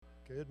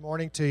Good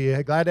morning to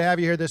you. Glad to have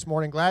you here this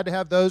morning. Glad to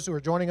have those who are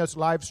joining us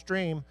live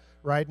stream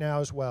right now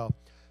as well.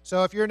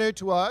 So if you're new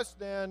to us,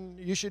 then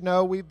you should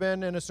know we've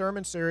been in a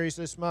sermon series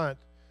this month,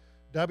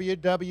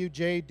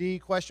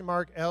 WWJD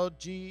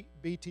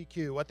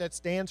LGBTQ. What that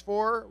stands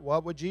for,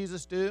 what would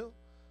Jesus do?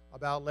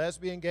 About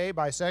lesbian, gay,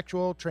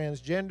 bisexual,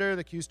 transgender.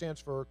 The Q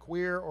stands for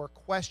queer or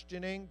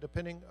questioning,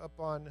 depending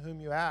upon whom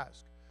you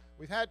ask.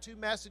 We've had two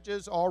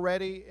messages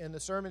already in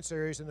the sermon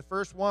series. In the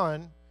first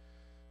one,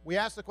 we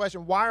asked the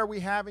question, why are we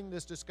having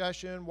this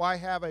discussion? Why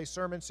have a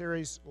sermon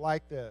series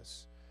like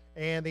this?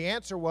 And the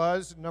answer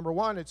was, number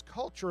one, it's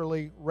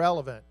culturally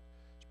relevant.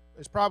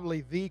 It's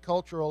probably the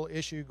cultural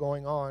issue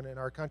going on in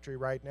our country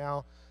right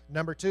now.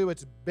 Number two,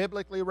 it's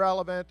biblically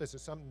relevant. This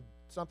is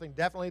something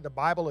definitely the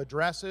Bible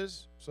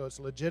addresses, so it's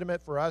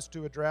legitimate for us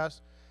to address.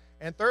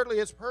 And thirdly,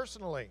 it's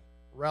personally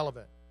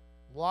relevant.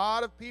 A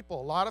lot of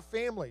people, a lot of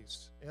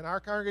families in our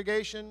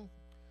congregation,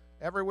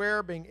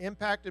 everywhere, being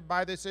impacted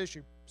by this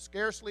issue.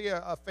 Scarcely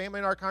a family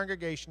in our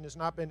congregation has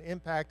not been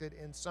impacted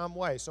in some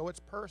way, so it's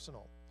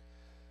personal.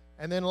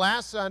 And then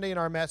last Sunday in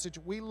our message,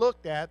 we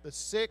looked at the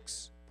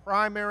 6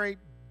 primary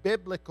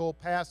biblical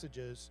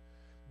passages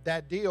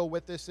that deal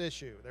with this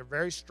issue. They're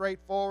very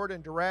straightforward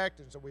and direct,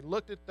 and so we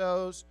looked at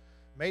those,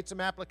 made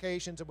some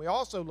applications, and we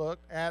also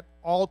looked at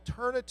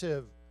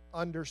alternative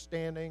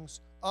understandings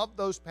of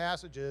those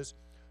passages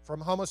from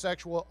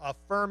homosexual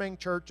affirming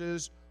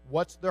churches.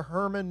 What's the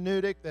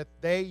hermeneutic that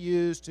they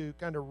use to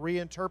kind of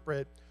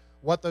reinterpret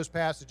what those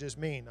passages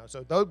mean?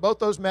 So both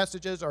those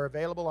messages are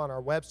available on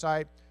our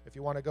website if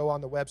you want to go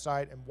on the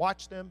website and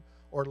watch them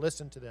or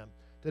listen to them.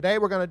 Today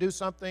we're going to do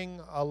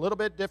something a little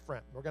bit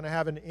different. We're going to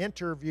have an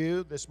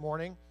interview this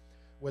morning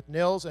with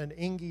Nils and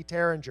Ingi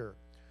Terringer.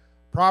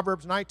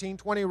 Proverbs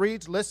 19:20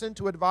 reads, "Listen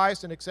to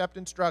advice and accept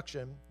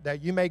instruction,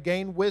 that you may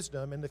gain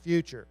wisdom in the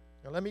future."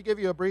 Now let me give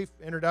you a brief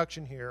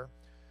introduction here.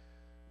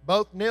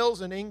 Both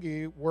Nils and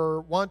Ingi were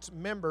once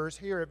members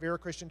here at Vera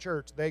Christian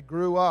Church. They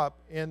grew up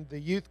in the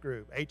youth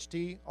group.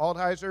 H.T.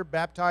 Aldheiser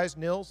baptized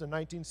Nils in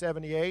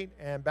 1978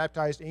 and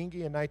baptized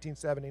Ingi in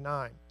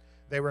 1979.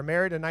 They were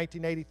married in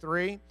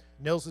 1983.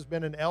 Nils has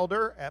been an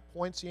elder at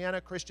Poinciana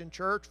Christian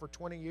Church for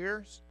 20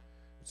 years.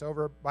 It's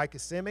over by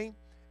Kissimmee.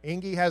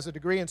 Ingi has a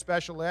degree in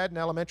special ed and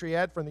elementary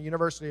ed from the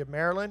University of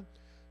Maryland.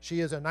 She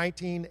is a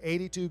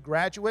 1982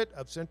 graduate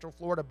of Central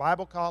Florida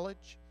Bible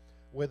College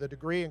with a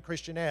degree in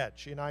Christian ed.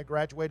 She and I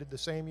graduated the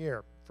same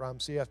year from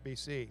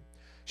CFBC.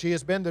 She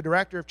has been the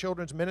director of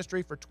children's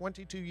ministry for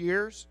 22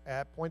 years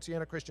at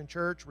Poinciana Christian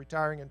Church,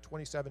 retiring in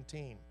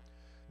 2017.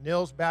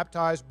 Nils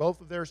baptized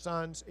both of their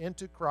sons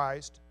into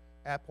Christ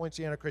at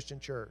Poinciana Christian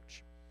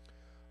Church.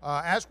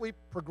 As we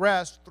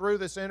progress through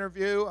this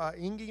interview,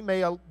 Ingi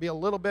may be a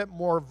little bit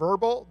more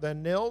verbal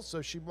than Nils,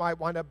 so she might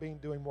wind up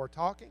doing more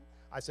talking.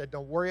 I said,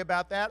 don't worry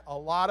about that. A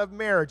lot of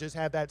marriages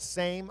have that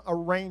same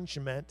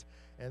arrangement,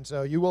 and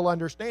so you will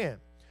understand.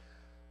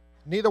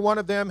 Neither one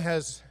of them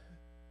has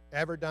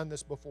ever done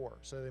this before,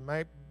 so they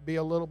might be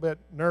a little bit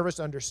nervous,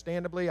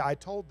 understandably. I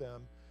told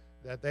them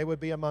that they would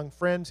be among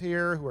friends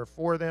here who are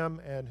for them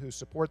and who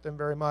support them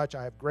very much.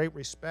 I have great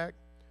respect.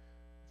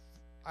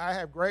 I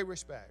have great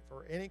respect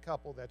for any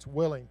couple that's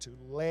willing to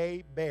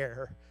lay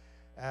bare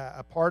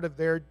a part of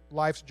their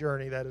life's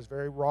journey that is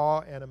very raw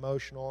and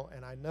emotional,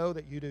 and I know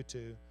that you do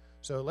too.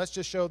 So let's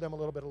just show them a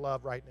little bit of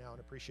love right now and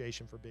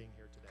appreciation for being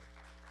here today.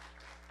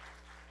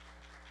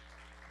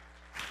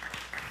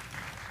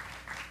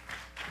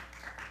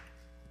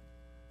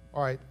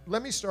 All right,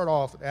 let me start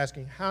off with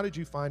asking, how did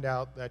you find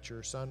out that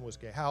your son was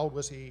gay? How old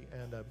was he,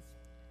 and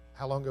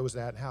how long ago was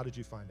that, and how did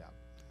you find out?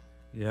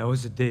 Yeah, it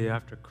was the day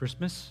after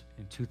Christmas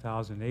in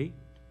 2008.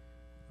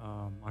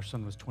 Our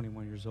son was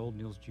 21 years old,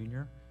 Nils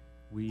Jr.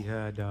 We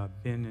had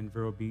been in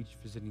Vero Beach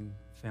visiting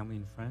family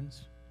and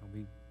friends, and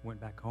we went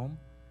back home.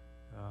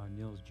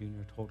 Nils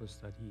Jr. told us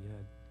that he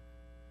had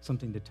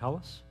something to tell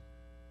us,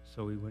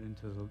 so we went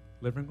into the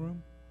living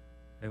room.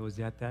 It was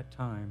at that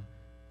time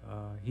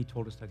he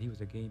told us that he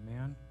was a gay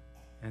man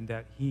and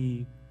that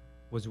he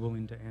was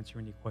willing to answer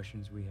any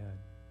questions we had.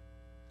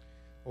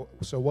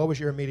 So what was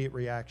your immediate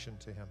reaction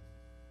to him?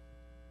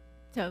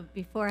 So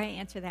before I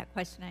answer that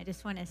question, I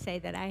just want to say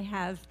that I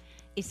have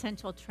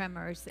essential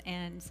tremors,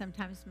 and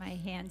sometimes my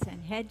hands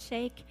and head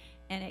shake,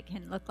 and it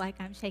can look like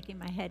I'm shaking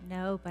my head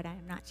no, but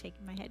I'm not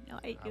shaking my head no.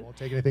 I won't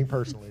take anything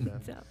personally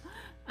then. So,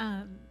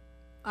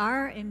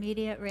 our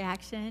immediate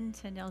reaction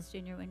to Nils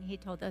Jr. when he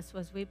told us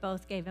was we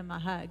both gave him a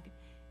hug.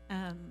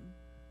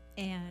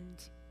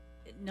 And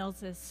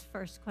Nils's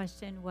first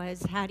question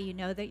was, how do you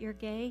know that you're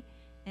gay?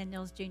 And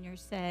Nils Jr.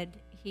 said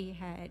he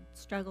had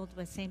struggled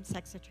with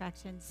same-sex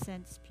attraction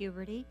since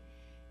puberty.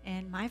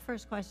 And my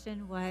first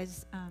question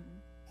was,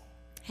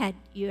 had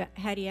you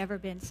ever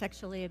been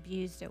sexually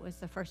abused? It was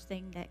the first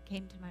thing that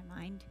came to my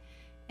mind.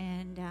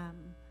 And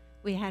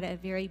we had a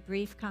very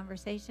brief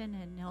conversation,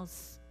 and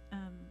Nils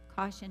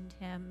cautioned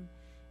him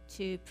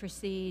to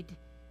proceed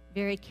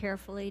very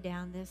carefully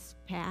down this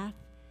path.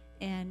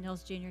 And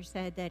Nils Jr.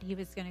 said that he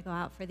was going to go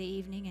out for the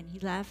evening, and he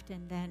left.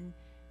 And then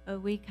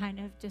we kind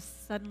of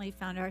just suddenly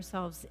found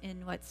ourselves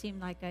in what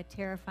seemed like a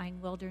terrifying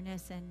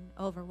wilderness and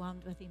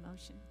overwhelmed with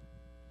emotion.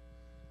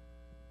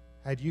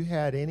 Had you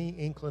had any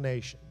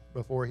inclination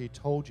before he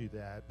told you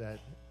that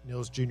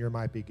Nils Jr.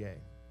 might be gay?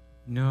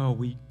 No,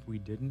 we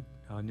didn't.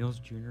 Nils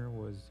Jr.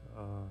 was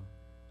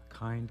a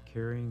kind,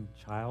 caring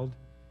child.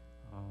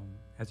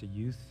 As a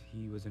youth,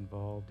 he was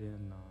involved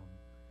in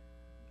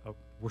a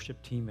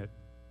worship team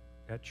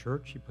at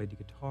church. He played the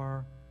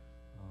guitar.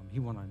 He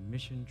went on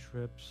mission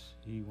trips.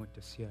 He went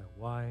to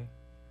CIY.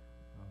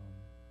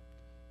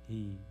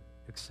 He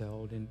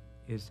excelled in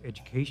his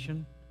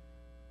education.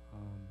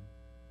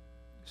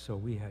 So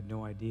we had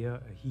no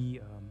idea. He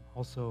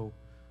also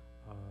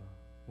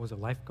was a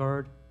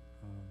lifeguard,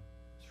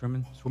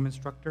 swim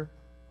instructor,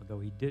 although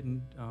he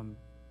didn't.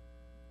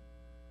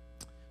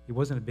 He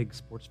wasn't a big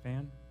sports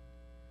fan.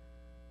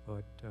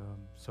 But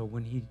so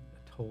when he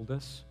told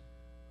us,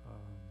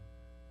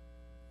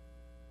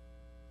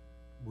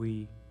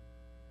 we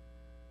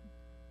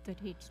That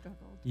he'd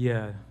struggled.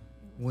 yeah, It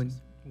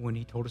was when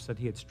he told us that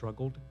he had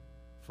struggled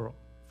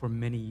for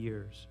many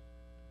years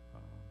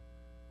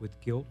with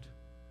guilt,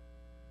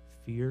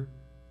 fear,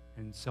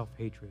 and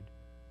self-hatred.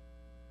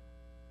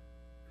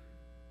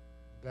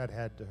 That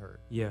had to hurt.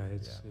 Yeah,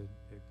 it's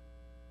Yeah.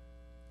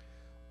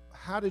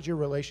 How did your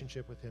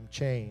relationship with him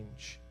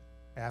change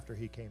after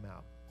he came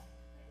out?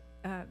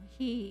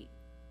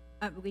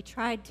 We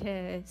tried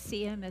to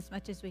see him as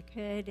much as we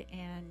could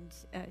and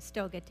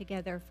still get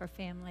together for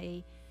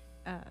family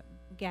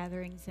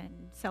gatherings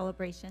and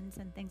celebrations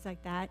and things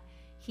like that.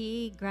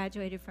 He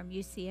graduated from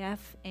UCF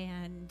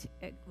and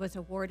was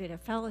awarded a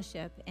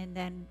fellowship and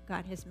then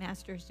got his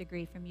master's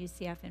degree from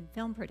UCF in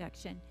film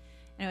production.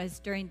 And it was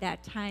during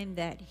that time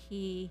that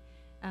he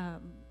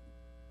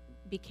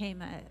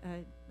became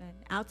an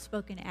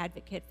outspoken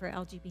advocate for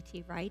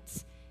LGBT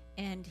rights.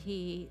 And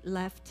he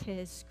left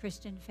his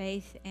Christian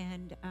faith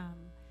and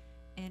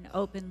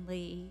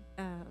openly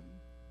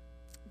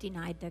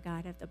denied the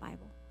God of the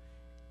Bible.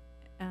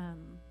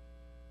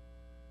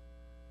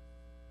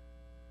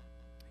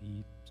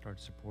 he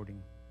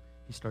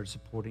started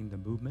supporting the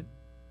movement.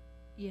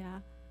 Yeah.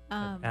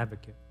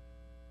 Advocate.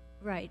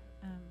 Right.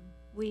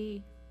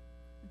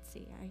 Let's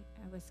see.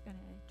 I was going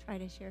to try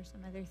to share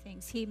some other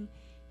things. He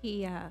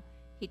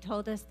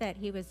told us that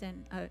he was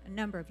in a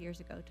number of years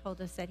ago.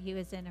 Told us that he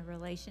was in a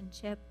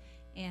relationship,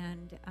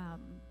 and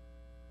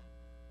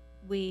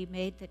we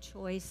made the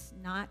choice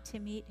not to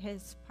meet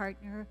his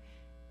partner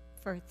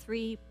for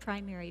three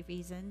primary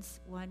reasons.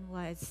 One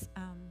was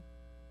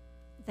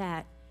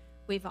that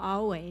we've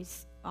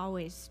always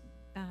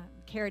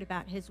cared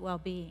about his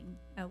well-being,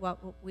 what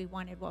we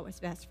wanted, what was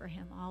best for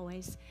him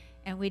always,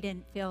 and we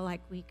didn't feel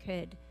like we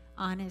could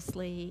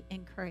honestly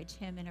encourage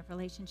him in a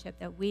relationship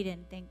that we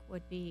didn't think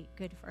would be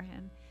good for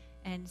him.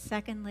 And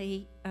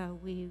secondly,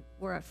 we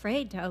were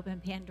afraid to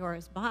open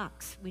Pandora's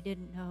box. We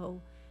didn't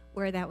know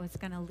where that was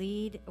going to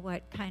lead,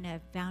 what kind of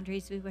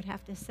boundaries we would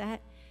have to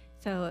set.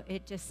 So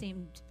it just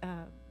seemed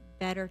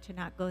better to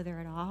not go there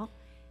at all.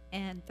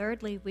 And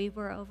thirdly, we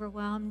were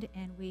overwhelmed,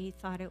 and we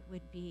thought it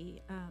would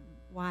be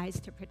wise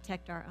to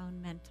protect our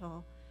own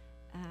mental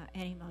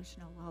and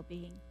emotional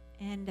well-being.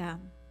 And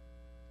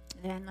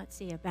then, let's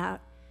see,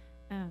 about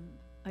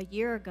a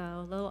year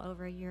ago, a little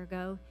over a year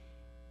ago,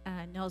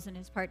 Nils and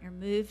his partner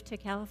moved to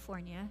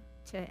California,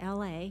 to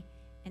LA,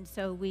 and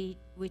so we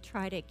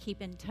try to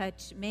keep in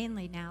touch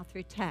mainly now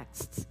through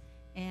texts.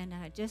 And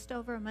just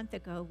over a month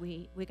ago,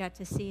 we got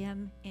to see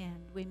him, and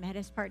we met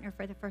his partner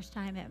for the first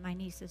time at my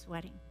niece's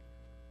wedding.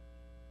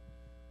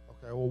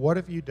 Okay, well, what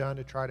have you done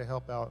to try to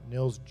help out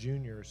Nils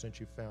Jr. since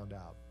you found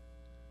out?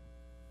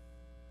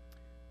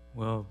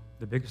 Well,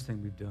 the biggest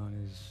thing we've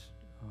done is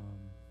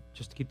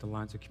just to keep the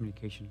lines of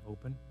communication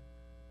open.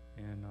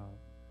 And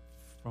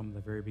from the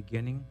very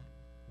beginning,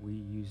 we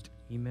used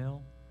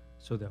email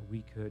so that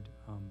we could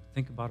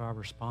think about our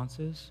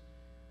responses,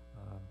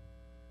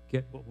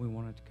 get what we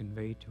wanted to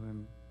convey to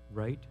him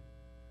right,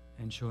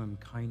 and show him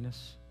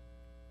kindness.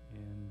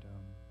 And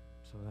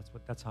so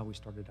that's how we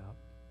started out.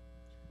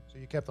 So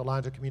you kept the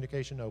lines of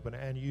communication open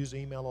and use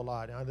email a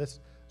lot. Now,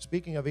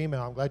 speaking of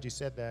email, I'm glad you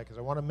said that, because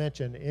I want to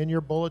mention in your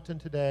bulletin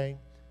today,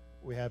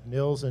 we have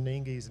Nils and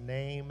Ingi's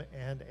name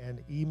and an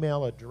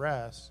email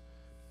address.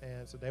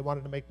 And so they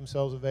wanted to make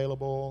themselves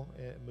available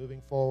moving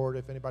forward.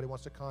 If anybody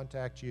wants to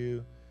contact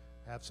you,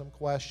 have some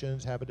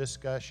questions, have a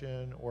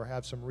discussion, or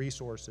have some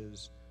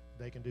resources,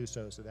 they can do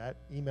so. So that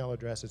email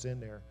address is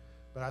in there.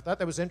 But I thought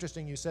that was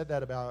interesting you said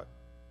that about,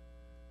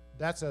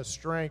 that's a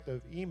strength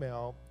of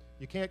email.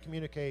 You can't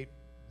communicate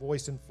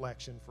voice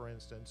inflection, for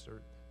instance, or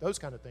those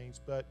kind of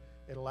things, but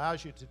it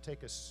allows you to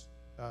take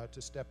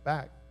to step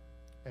back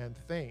and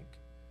think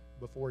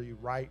before you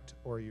write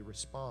or you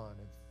respond,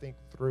 and think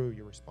through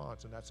your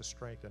response, and that's a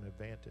strength and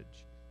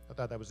advantage. I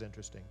thought that was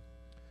interesting.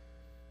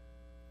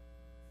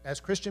 As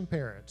Christian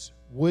parents,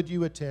 would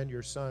you attend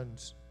your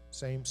son's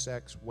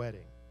same-sex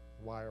wedding?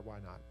 Why or why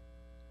not?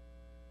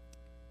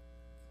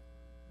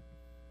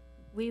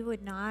 We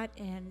would not,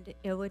 and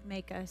it would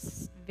make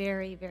us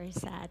very, very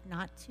sad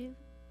not to.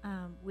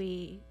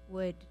 We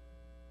would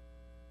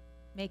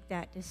make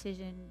that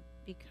decision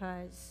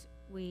because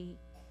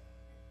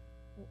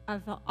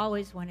I've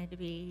always wanted to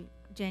be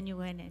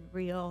genuine and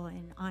real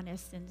and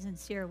honest and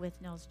sincere with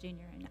Nils Jr.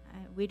 And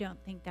we don't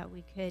think that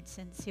we could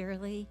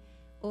sincerely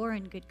or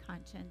in good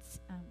conscience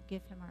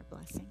give him our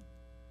blessing.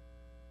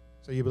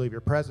 So you believe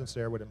your presence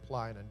there would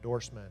imply an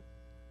endorsement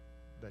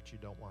that you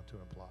don't want to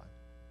imply?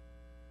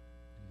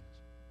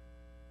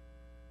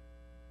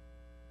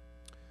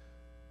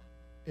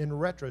 In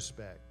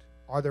retrospect,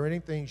 are there any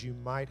things you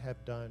might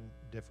have done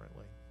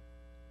differently?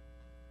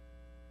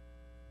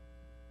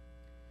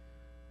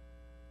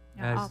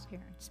 Now, all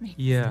parents make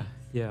Yeah, mistakes.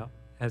 yeah.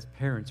 As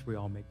parents, we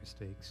all make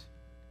mistakes.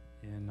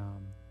 And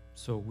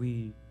so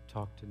we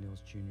talked to Nils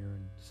Jr.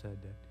 and said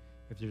that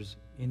if there's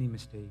any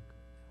mistake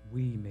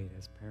we made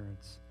as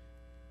parents,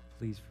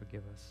 please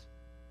forgive us.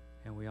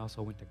 And we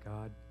also went to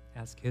God,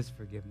 asked his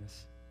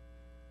forgiveness.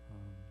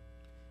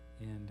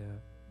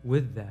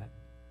 With that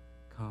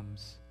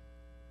comes,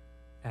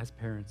 as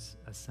parents,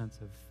 a sense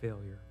of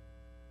failure.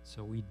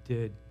 So we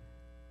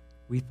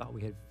thought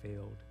we had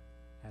failed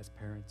as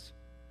parents.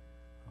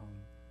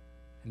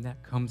 And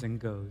that comes and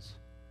goes,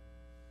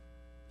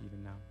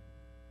 even now.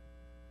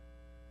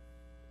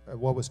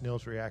 What was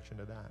Nils' reaction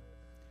to that?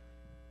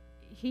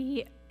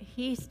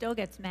 He still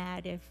gets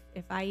mad if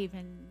I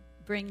even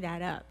bring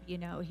that up. You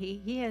know,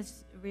 he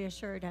has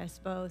reassured us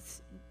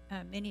both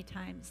many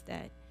times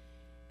that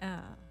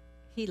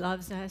he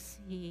loves us.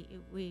 He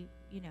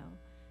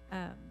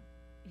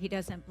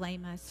doesn't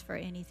blame us for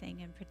anything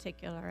in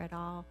particular at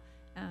all.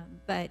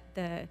 But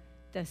the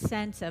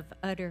sense of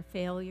utter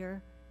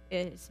failure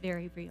is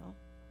very real.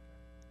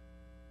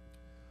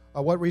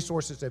 What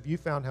resources have you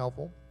found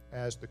helpful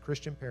as the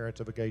Christian parents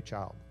of a gay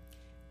child?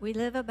 We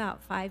live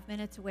about 5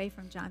 minutes away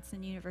from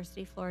Johnson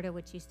University, Florida,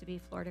 which used to be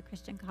Florida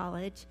Christian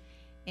College.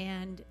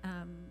 And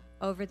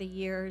over the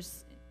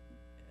years,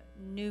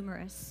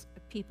 numerous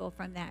people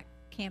from that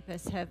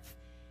campus have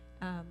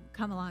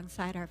come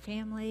alongside our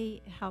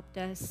family, helped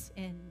us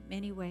in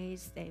many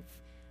ways. They've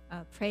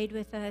prayed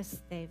with us.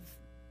 They've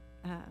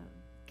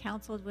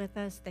counseled with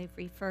us. They've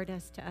referred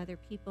us to other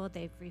people.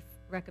 They've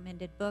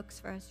recommended books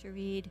for us to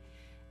read.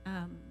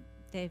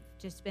 They've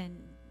just been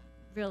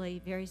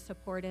really very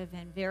supportive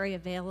and very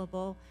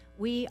available.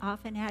 We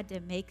often had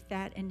to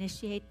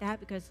initiate that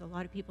because a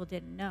lot of people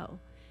didn't know.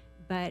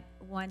 But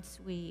once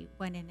we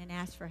went in and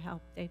asked for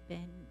help, they've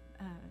been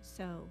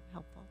so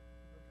helpful.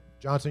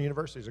 Johnson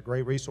University is a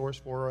great resource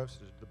for us,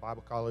 the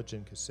Bible College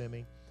in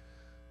Kissimmee.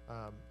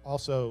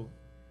 Also,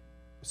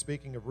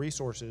 speaking of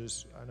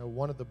resources, I know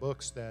one of the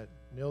books that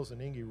Nils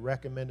and Ingy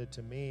recommended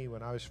to me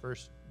when I was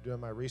first doing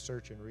my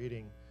research and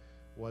reading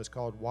was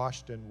called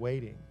Washed and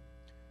Waiting.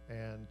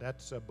 And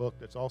that's a book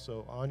that's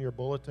also on your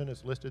bulletin.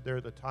 It's listed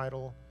there, the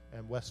title,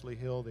 and Wesley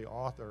Hill, the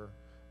author.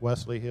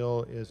 Wesley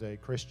Hill is a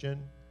Christian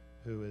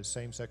who is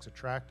same-sex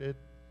attracted,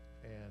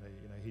 and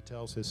he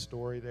tells his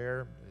story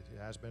there.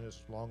 It has been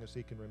as long as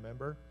he can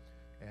remember,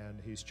 and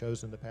he's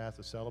chosen the path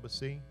of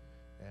celibacy,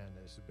 and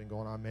this has been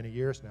going on many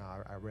years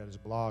now. I read his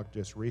blog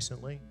just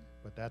recently,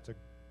 but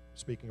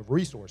speaking of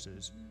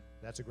resources,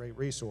 that's a great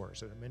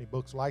resource. There are many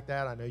books like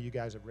that. I know you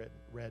guys have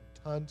read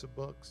tons of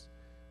books.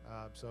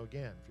 So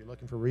again, if you're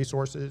looking for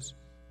resources,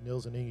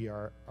 Nils and Ingy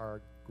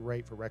are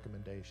great for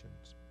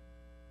recommendations.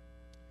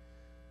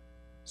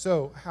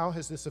 So how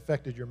has this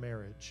affected your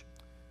marriage?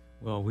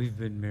 Well, we've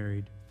been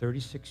married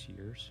 36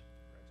 years,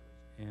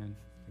 and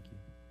thank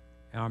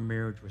you. Our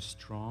marriage was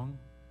strong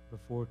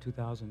before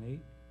 2008,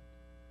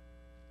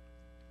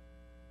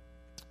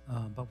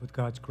 but with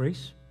God's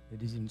grace,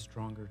 it is even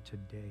stronger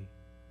today.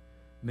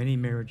 Many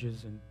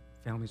marriages and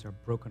families are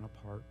broken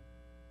apart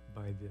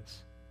by this,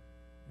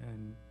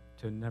 and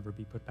to never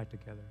be put back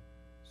together.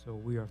 So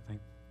we are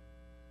thankful.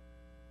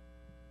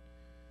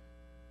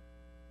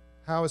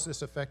 How has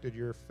this affected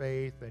your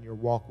faith and your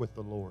walk with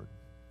the Lord?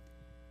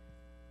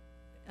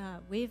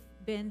 We've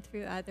been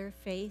through other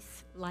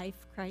faith life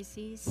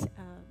crises.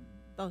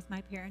 Both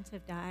my parents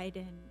have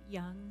died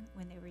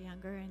when they were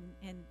younger,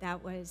 and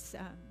that was,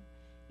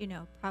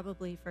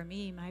 probably for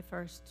me, my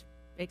first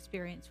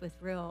experience with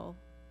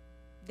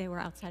they were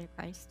outside of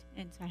Christ,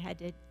 and so I had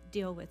to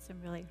deal with some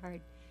really hard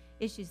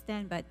issues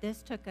then. But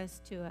this took us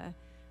to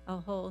a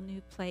whole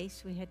new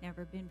place we had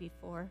never been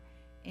before,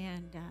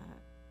 and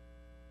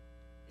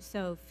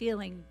so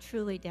feeling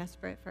truly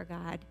desperate for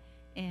God,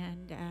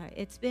 and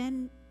it's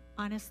been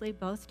honestly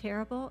both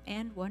terrible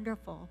and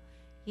wonderful.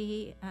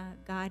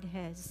 God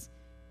has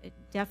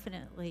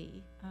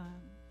definitely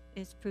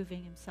is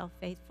proving himself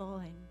faithful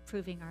and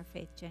proving our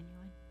faith genuine.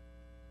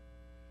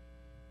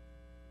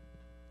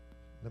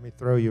 Let me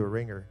throw you a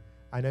ringer.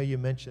 I know you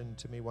mentioned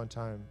to me one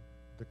time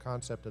the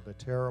concept of the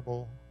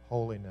terrible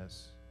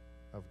holiness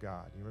of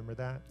God. You remember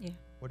that? Yeah.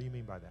 What do you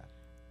mean by that?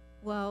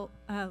 Well,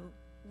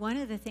 one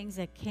of the things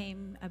that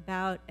came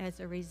about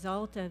as a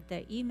result of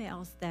the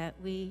emails that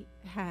we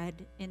had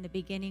in the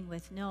beginning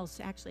with Nils,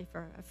 actually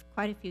for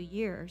quite a few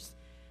years,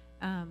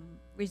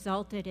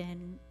 resulted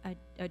in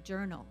a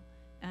journal.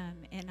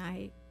 And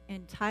I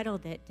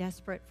entitled it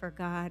Desperate for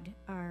God,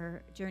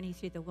 Our Journey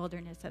Through the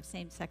Wilderness of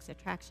Same-Sex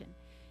Attraction.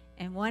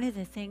 And one of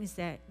the things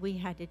that we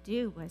had to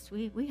do was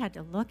we had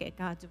to look at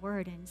God's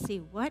word and see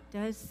what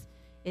does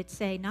it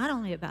say, not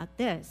only about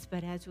this,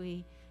 but as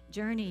we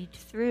journeyed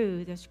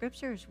through the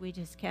scriptures, we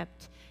just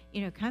kept,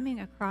 coming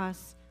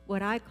across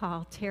what I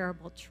call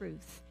terrible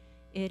truth.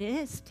 It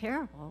is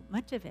terrible.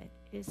 Much of it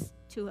is,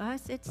 to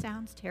us, it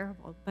sounds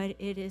terrible, but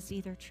it is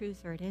either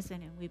truth or it isn't,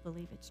 and we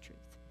believe it's truth.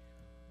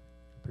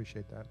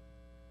 Appreciate that.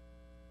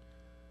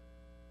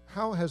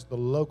 How has the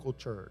local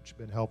church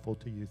been helpful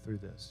to you through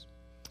this?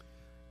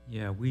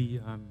 Yeah, we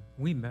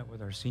met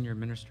with our senior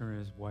minister and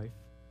his wife,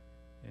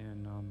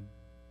 and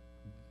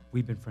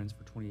we've been friends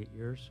for 28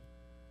 years.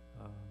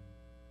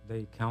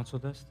 They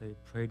counseled us. They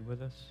prayed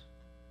with us.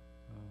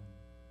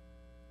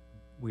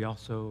 We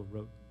also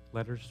wrote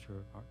letters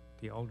to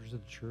the elders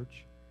of the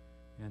church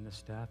and the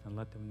staff and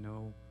let them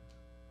know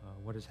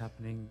what is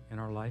happening in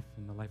our life,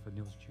 in the life of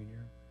Nils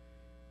Jr.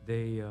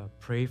 They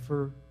pray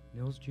for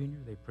Nils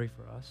Jr. They pray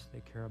for us.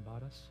 They care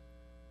about us.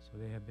 So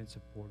they have been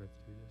supportive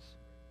through this.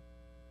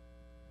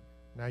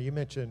 Now, you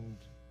mentioned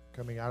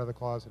coming out of the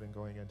closet and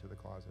going into the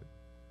closet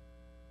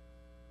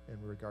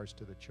in regards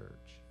to the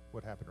church.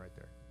 What happened right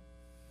there?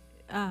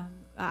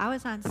 I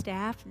was on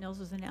staff. Nils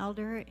was an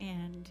elder,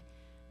 and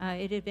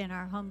it had been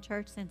our home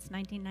church since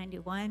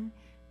 1991.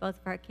 Both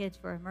of our kids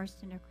were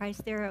immersed into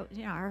Christ there,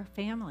 our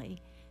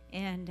family.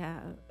 And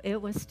it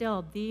was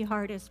still the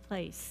hardest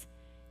place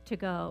to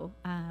go.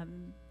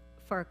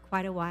 For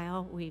quite a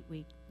while, we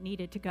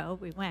needed to go.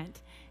 We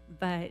went.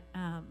 But,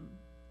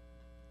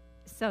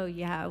 so,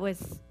 yeah, it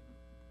was,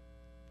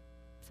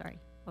 sorry,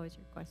 what was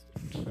your question?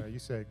 You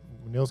said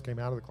when Nils came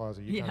out of the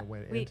closet, you kind of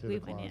went into the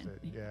went closet.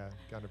 in. Yeah,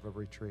 kind of a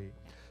retreat.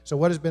 So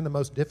what has been the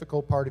most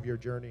difficult part of your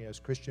journey as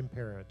Christian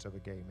parents of a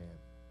gay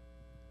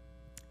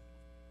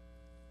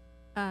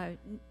man?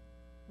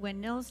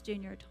 When Nils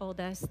Jr. told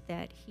us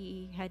that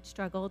he had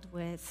struggled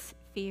with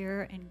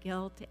fear and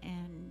guilt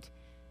and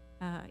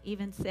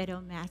even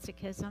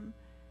sadomasochism,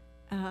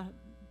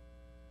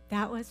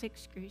 that was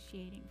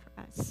excruciating for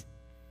us.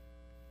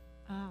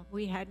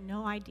 We had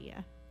no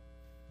idea.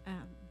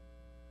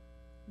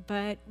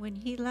 But when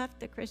he left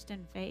the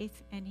Christian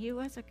faith, and he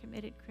was a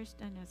committed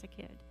Christian as a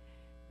kid,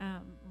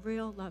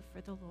 real love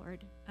for the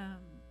Lord,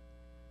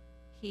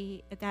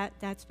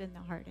 that's been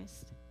the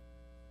hardest.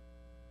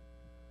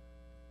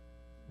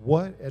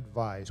 What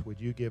advice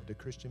would you give to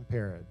Christian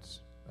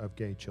parents of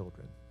gay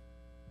children?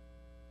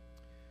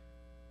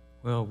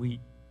 Well, we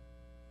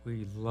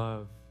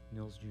love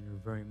Nils Jr.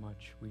 very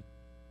much. We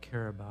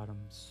care about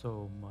him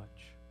so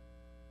much.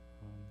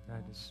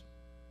 That is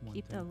one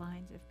Keep thing. the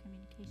lines of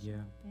communication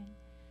Yeah. open.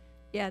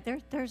 Yeah,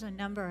 there's a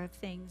number of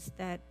things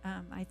that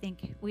I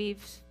think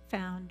we've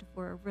found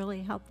were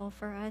really helpful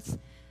for us.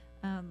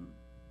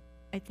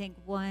 I think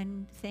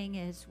one thing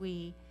is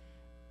we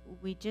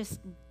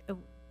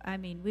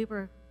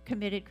were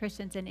committed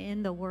Christians and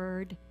in the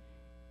Word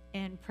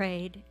and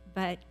prayed,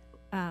 but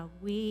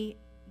we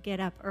get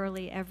up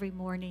early every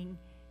morning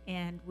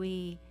and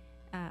we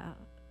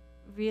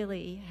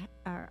really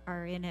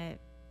are in a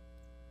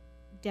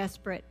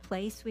desperate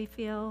place, we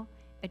feel,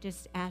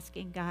 just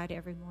asking God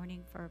every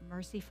morning for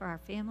mercy for our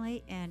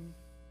family. And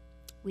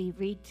we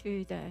read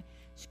through the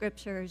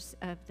scriptures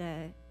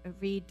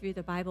read through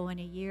the Bible in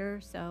a year.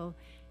 So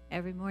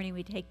every morning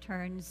we take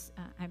turns.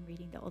 I'm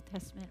reading the Old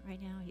Testament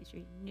right now. He's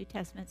reading New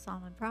Testament,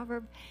 Psalm and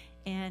Proverb.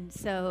 And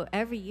so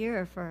every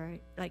year for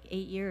like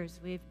 8 years,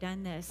 we've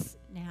done this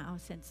now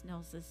since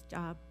Nils's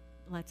job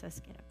lets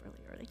us get up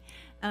really early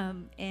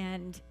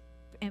and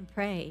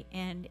pray.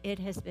 And it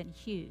has been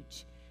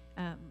huge.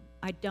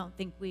 I don't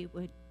think we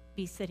would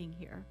be sitting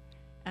here.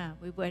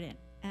 We wouldn't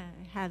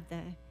have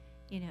the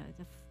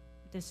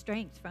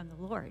strength from the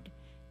Lord.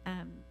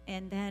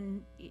 And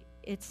then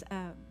it's,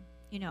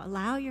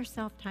 allow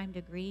yourself time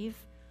to grieve.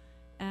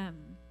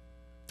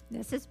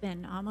 This has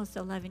been almost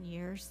 11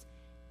 years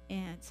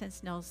and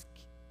since Nils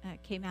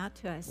came out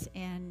to us.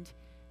 And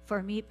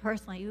for me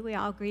personally, we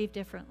all grieve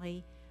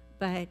differently,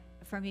 but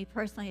for me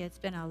personally, it's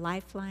been a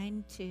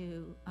lifeline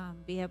to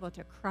be able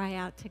to cry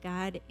out to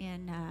God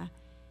in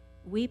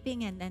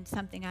weeping, and then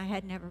something I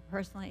had never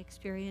personally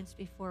experienced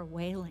before,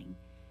 wailing.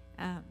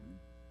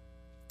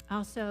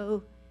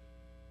 Also,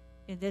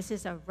 this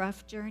is a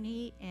rough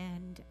journey,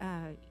 and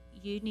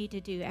you need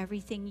to do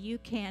everything you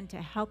can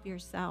to help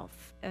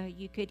yourself.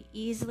 You could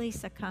easily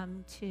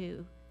succumb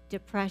to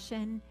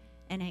depression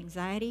and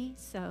anxiety,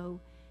 so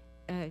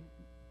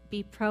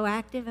be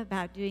proactive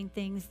about doing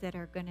things that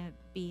are going to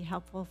be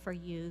helpful for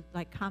you,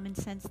 like common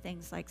sense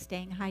things like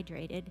staying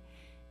hydrated,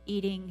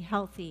 eating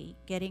healthy,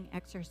 getting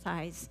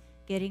exercise,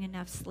 getting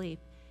enough sleep.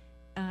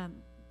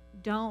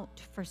 Don't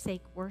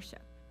forsake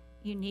worship.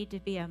 You need to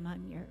be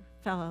among your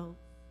fellow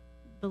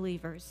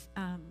believers.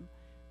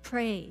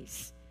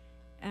 Praise.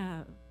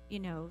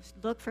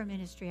 Look for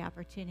ministry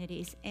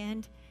opportunities.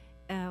 And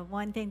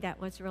one thing that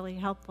was really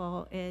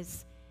helpful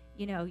is,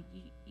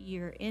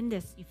 you're in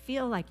this, you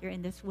feel like you're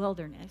in this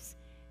wilderness.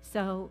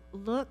 So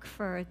look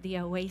for the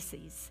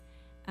oases.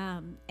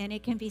 And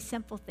it can be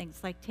simple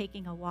things like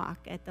taking a walk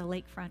at the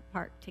lakefront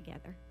park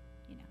together,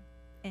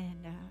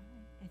 And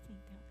I think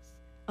that was,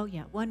 Oh,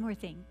 yeah, one more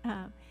thing.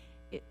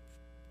 It,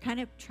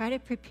 kind of try to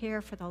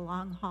prepare for the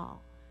long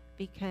haul,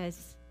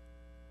 because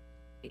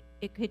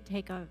it could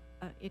take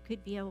it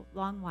could be a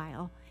long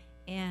while,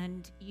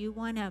 and you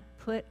want to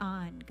put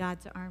on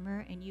God's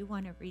armor, and you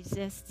want to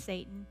resist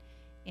Satan,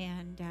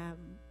 and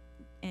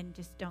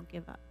just don't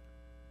give up.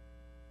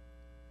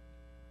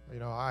 You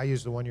know, I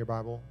use the one-year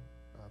Bible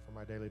for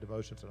my daily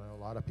devotions, and I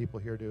know a lot of people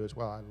here do as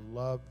well. I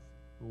love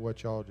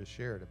what y'all just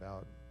shared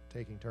about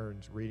taking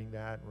turns reading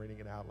that and reading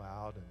it out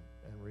loud and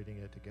reading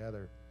it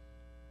together.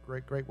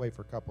 Great way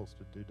for couples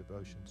to do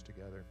devotions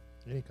together,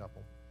 any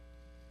couple.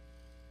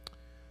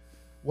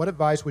 What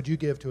advice would you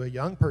give to a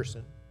young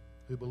person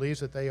who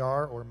believes that they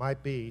are or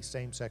might be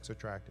same-sex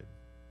attracted?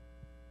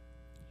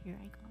 Here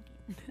I go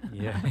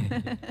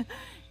again.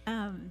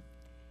 Yeah.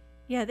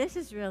 Yeah, this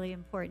is really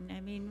important. I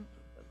mean,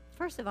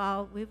 first of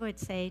all, we would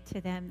say to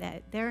them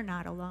that they're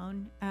not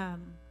alone.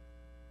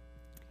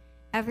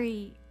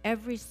 Every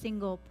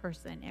single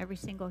person, every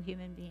single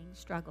human being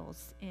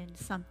struggles in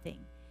something.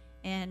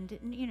 And,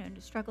 you know, the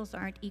struggles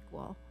aren't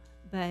equal,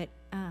 but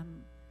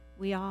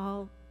we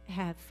all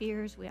have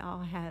fears, we all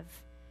have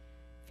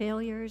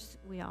failures,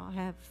 we all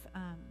have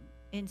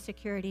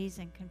insecurities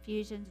and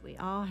confusions, we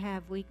all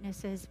have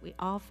weaknesses, we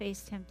all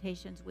face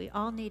temptations, we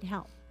all need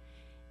help.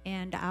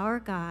 And our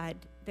God,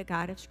 the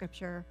God of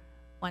Scripture,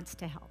 wants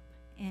to help.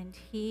 And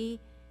He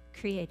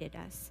created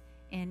us,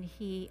 and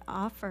He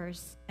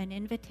offers an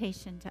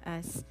invitation to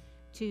us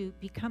to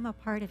become a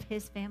part of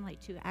His family,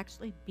 to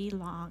actually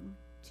belong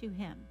to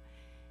Him.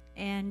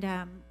 And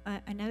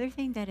another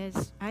thing that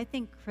is, I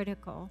think,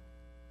 critical,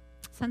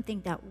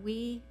 something that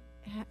we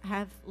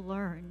have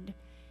learned,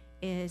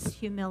 is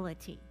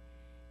humility.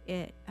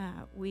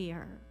 We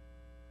are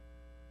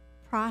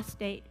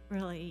prostrate,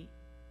 really,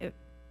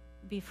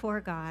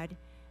 before God,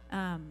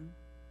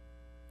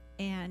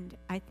 and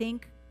I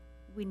think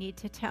we need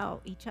to tell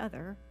each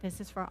other,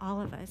 this is for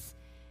all of us,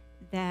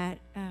 that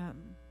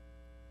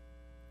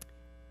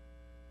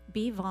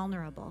be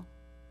vulnerable.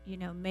 You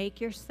know, make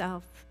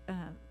yourself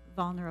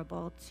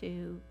vulnerable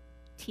to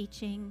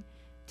teaching,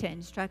 to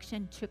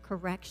instruction, to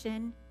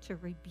correction, to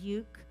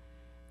rebuke.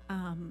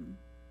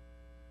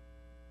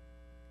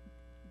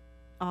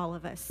 All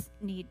of us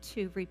need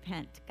to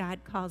repent. God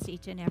calls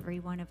each and every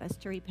one of us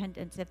to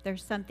repentance. If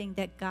there's something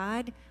that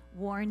God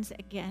warns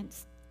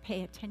against,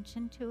 pay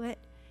attention to it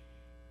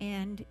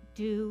and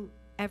do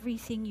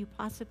everything you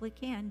possibly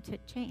can to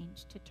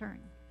change, to turn.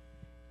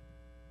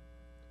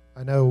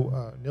 I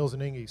know Nils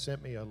and Inge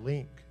sent me a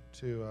link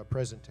to a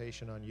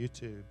presentation on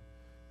YouTube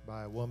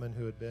by a woman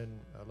who had been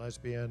a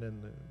lesbian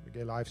in the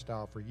gay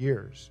lifestyle for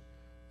years.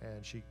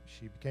 And she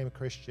became a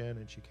Christian,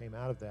 and she came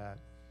out of that.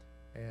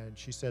 And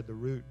she said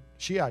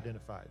she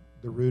identified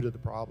the root of the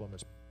problem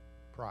as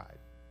pride.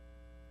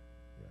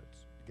 You know,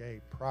 it's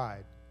gay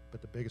pride,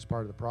 but the biggest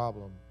part of the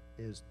problem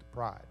is the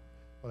pride.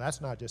 Well,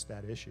 that's not just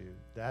that issue.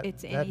 That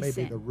may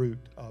be the root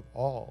of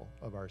all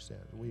of our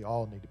sins. We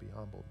all need to be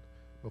humbled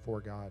before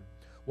God.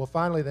 Well,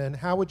 finally then,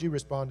 how would you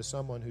respond to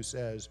someone who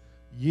says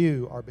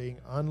you are being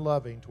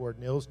unloving toward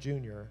Nils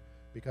Jr.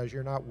 because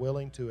you're not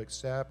willing to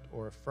accept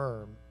or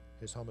affirm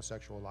his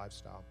homosexual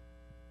lifestyle?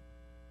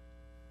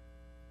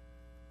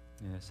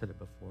 Yeah, I said it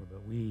before, but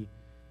we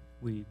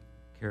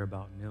care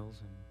about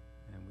Nils,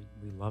 and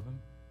we love him,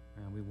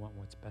 and we want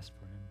what's best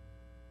for him.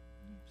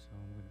 So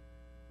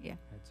yeah,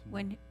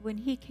 when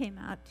he came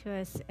out to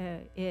us,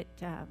 it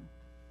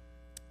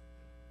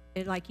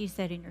like you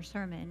said in your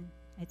sermon,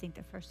 I think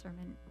the first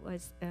sermon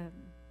was,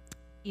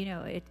 you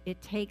know,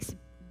 it takes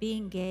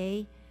being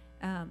gay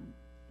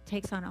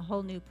takes on a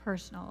whole new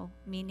personal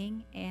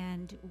meaning,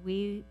 and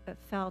we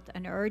felt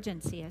an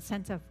urgency, a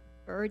sense of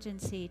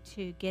urgency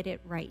to get it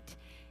right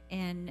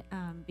and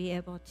be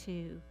able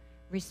to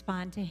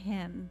respond to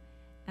him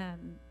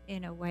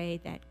in a way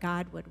that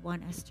God would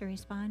want us to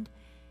respond.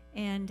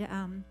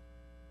 And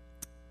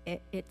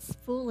it's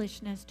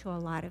foolishness to a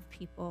lot of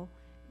people,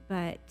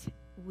 but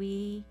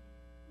we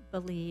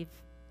believe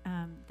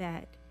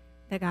that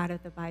the God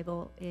of the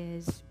Bible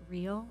is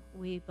real.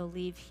 We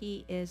believe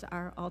He is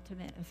our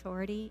ultimate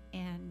authority,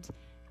 and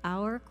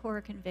our core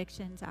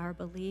convictions, our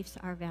beliefs,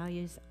 our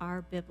values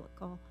are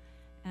biblical.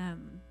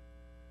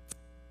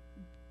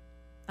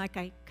 Like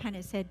I kind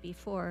of said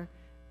before,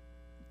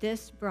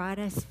 this brought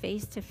us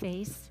face to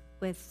face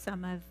with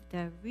some of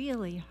the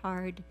really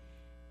hard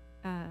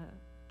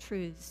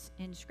truths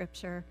in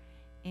Scripture,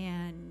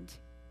 and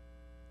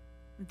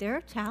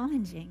they're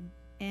challenging,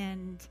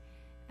 and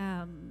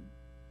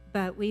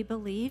but we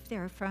believe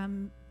they're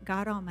from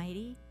God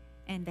Almighty,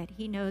 and that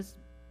He knows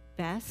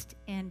best,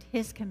 and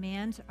His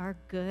commands are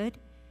good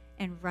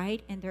and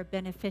right, and they're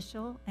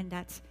beneficial, and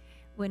that's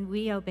when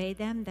we obey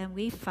them, then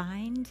we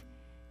find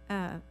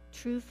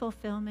true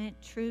fulfillment,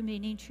 true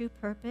meaning, true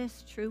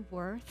purpose, true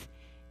worth.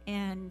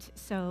 And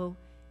so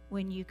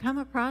when you come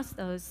across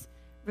those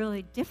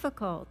really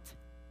difficult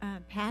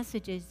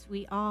passages,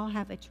 we all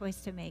have a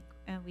choice to make.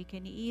 We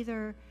can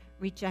either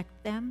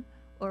reject them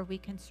or we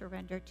can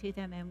surrender to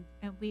them,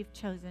 and we've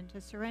chosen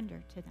to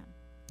surrender to them.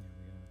 yeah,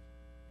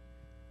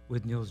 we have.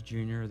 with Niels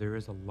Jr., there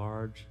is a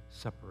large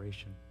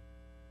separation.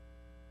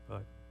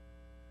 But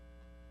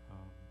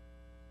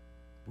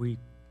we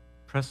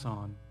press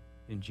on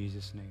in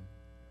Jesus' name.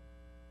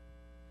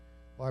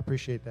 Well, I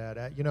appreciate that.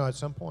 At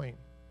some point,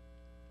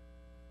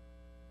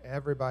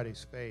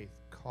 everybody's faith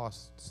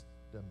costs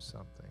them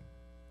something.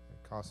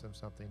 It costs them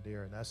something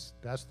dear. And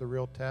that's the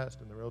real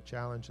test and the real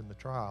challenge in the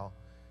trial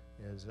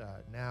is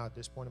now at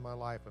this point in my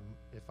life,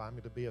 if I'm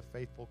going to be a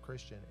faithful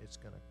Christian, it's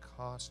going to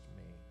cost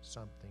me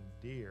something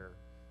dear.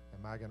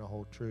 Am I going to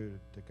hold true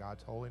to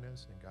God's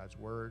holiness and God's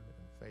word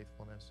and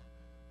faithfulness,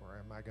 or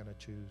am I going to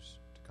choose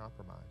to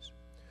compromise?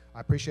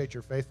 I appreciate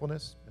your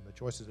faithfulness and the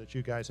choices that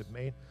you guys have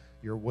made,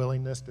 your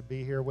willingness to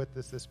be here with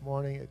us this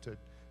morning. It's a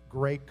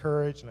great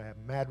courage, and I have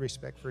mad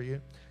respect for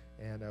you,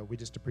 and we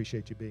just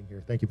appreciate you being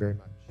here. Thank you very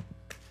much.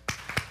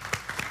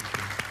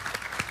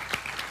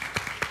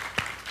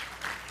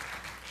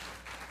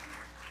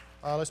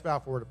 Let's bow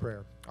forward to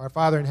prayer. Our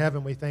Father in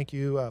heaven, we thank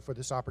you for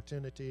this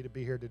opportunity to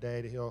be here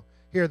today to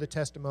hear the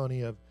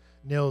testimony of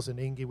Niels and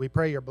Ingi. We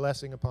pray your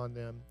blessing upon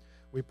them.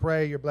 We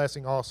pray your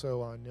blessing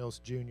also on Niels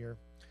Jr.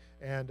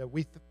 And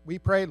we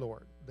pray,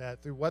 Lord,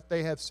 that through what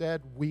they have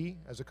said, we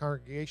as a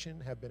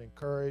congregation have been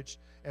encouraged,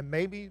 and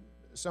maybe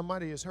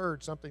somebody has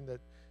heard something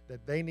that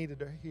they needed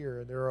to hear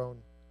in their own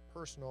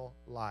personal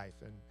life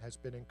and has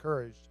been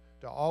encouraged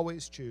to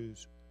always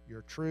choose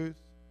your truth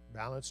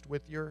balanced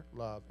with your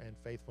love and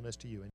faithfulness to you.